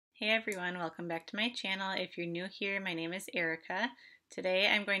Hey everyone, welcome back to my channel. If you're new here, my name is Erica. Today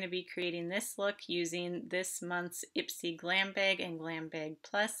I'm going to be creating this look using this month's Ipsy Glam Bag and Glam Bag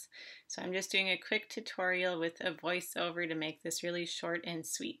Plus. So I'm just doing a quick tutorial with a voiceover to make this really short and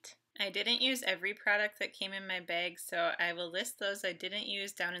sweet. I didn't use every product that came in my bag, so I will list those I didn't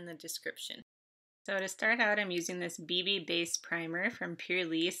use down in the description. So to start out, I'm using this BB Base Primer from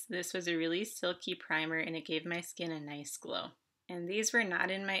Purlisse. This was a really silky primer and it gave my skin a nice glow. And these were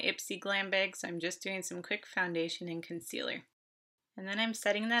not in my Ipsy Glam bag, so I'm just doing some quick foundation and concealer. And then I'm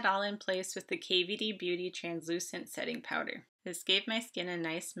setting that all in place with the KVD Beauty Translucent Setting Powder. This gave my skin a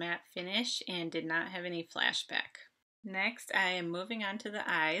nice matte finish and did not have any flashback. Next, I am moving on to the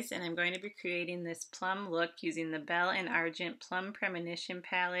eyes, and I'm going to be creating this plum look using the Belle and Argent Plum Premonition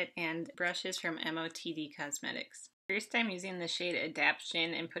palette and brushes from MOTD Cosmetics. First, I'm using the shade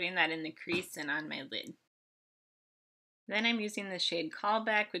Adaption and putting that in the crease and on my lid. Then I'm using the shade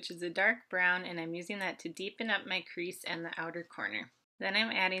Callback, which is a dark brown, and I'm using that to deepen up my crease and the outer corner. Then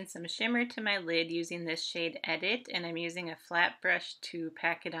I'm adding some shimmer to my lid using this shade Edit, and I'm using a flat brush to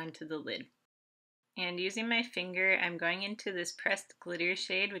pack it onto the lid. And using my finger, I'm going into this pressed glitter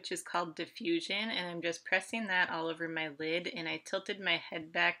shade, which is called Diffusion, and I'm just pressing that all over my lid, and I tilted my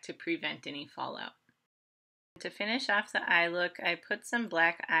head back to prevent any fallout. To finish off the eye look, I put some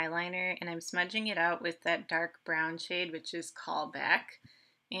black eyeliner and I'm smudging it out with that dark brown shade, which is Callback.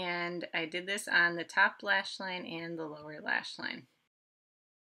 And I did this on the top lash line and the lower lash line.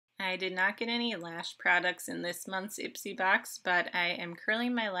 I did not get any lash products in this month's Ipsy box, but I am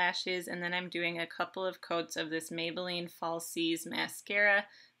curling my lashes and then I'm doing a couple of coats of this Maybelline Falsies mascara.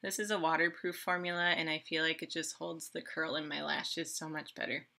 This is a waterproof formula and I feel like it just holds the curl in my lashes so much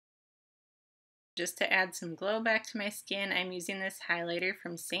better. Just to add some glow back to my skin, I'm using this highlighter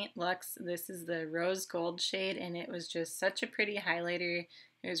from St. Luxe. This is the Rose Gold shade, and it was just such a pretty highlighter.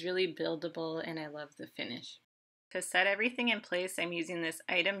 It was really buildable, and I love the finish. To set everything in place, I'm using this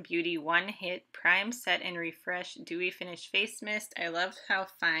Item Beauty One Hit Prime Set and Refresh Dewy-Finish Face Mist. I love how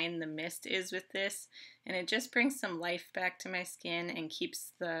fine the mist is with this, and it just brings some life back to my skin and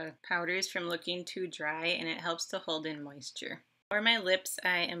keeps the powders from looking too dry, and it helps to hold in moisture. For my lips,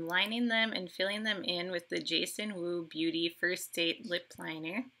 I am lining them and filling them in with the Jason Wu Beauty First Date Lip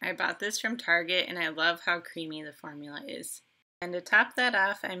Liner. I bought this from Target and I love how creamy the formula is. And to top that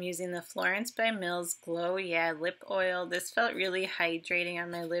off, I'm using the Florence by Mills Glow Yeah Lip Oil. This felt really hydrating on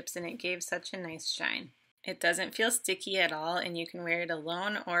my lips and it gave such a nice shine. It doesn't feel sticky at all and you can wear it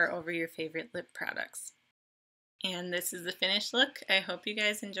alone or over your favorite lip products. And this is the finished look. I hope you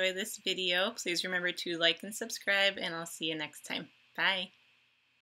guys enjoy this video. Please remember to like and subscribe, and I'll see you next time. Bye!